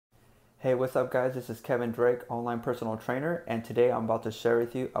Hey, what's up, guys? This is Kevin Drake, online personal trainer, and today I'm about to share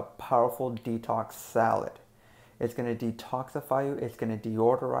with you a powerful detox salad. It's gonna detoxify you. It's gonna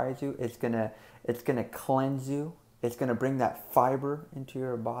deodorize you. It's gonna cleanse you. It's gonna bring that fiber into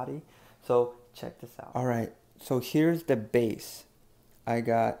your body. So check this out. All right. So here's the base. I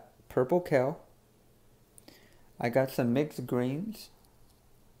got purple kale. I got some mixed greens.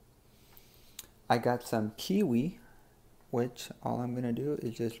 I got some kiwi, which all I'm gonna do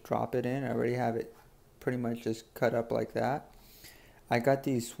is just drop it in. I already have it pretty much just cut up like that. I got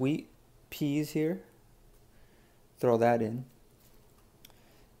these sweet peas here. Throw that in.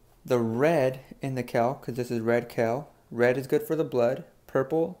 The red in the kale, because this is red kale. Red is good for the blood.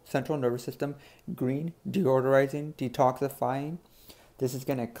 Purple, central nervous system. Green, deodorizing, detoxifying. This is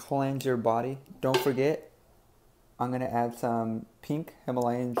gonna cleanse your body. Don't forget, I'm gonna add some pink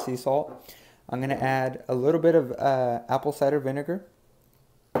Himalayan sea salt. I'm going to add a little bit of apple cider vinegar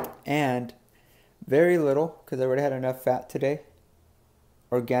and very little, because I already had enough fat today,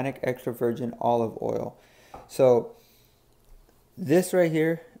 organic extra virgin olive oil. So this right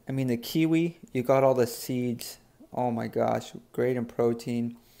here, I mean the kiwi, you got all the seeds. Oh my gosh, great in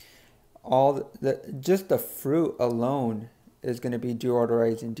protein. Just the fruit alone is going to be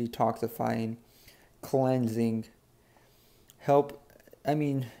deodorizing, detoxifying, cleansing,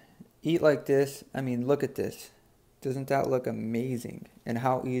 eat like this. I mean, look at this. Doesn't that look amazing? And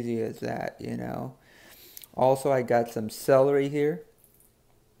how easy is that, you know? Also, I got some celery here.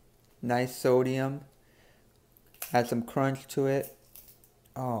 Nice sodium. Add some crunch to it.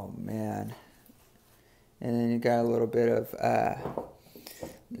 Oh, man. And then you got a little bit of,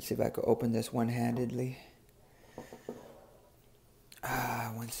 let's see if I can open this one-handedly.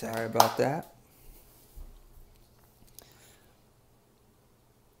 One second. Sorry about that.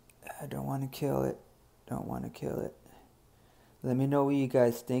 I don't want to kill it. Don't want to kill it. Let me know what you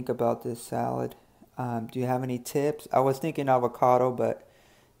guys think about this salad. Do you have any tips? I was thinking avocado, but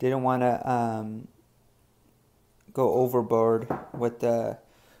didn't want to go overboard with the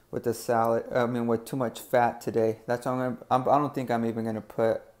salad. I mean, with too much fat today. That's why I don't think I'm even gonna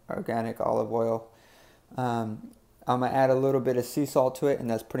put organic olive oil. I'm gonna add a little bit of sea salt to it,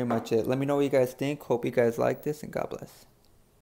 and that's pretty much it. Let me know what you guys think. Hope you guys like this, and God bless.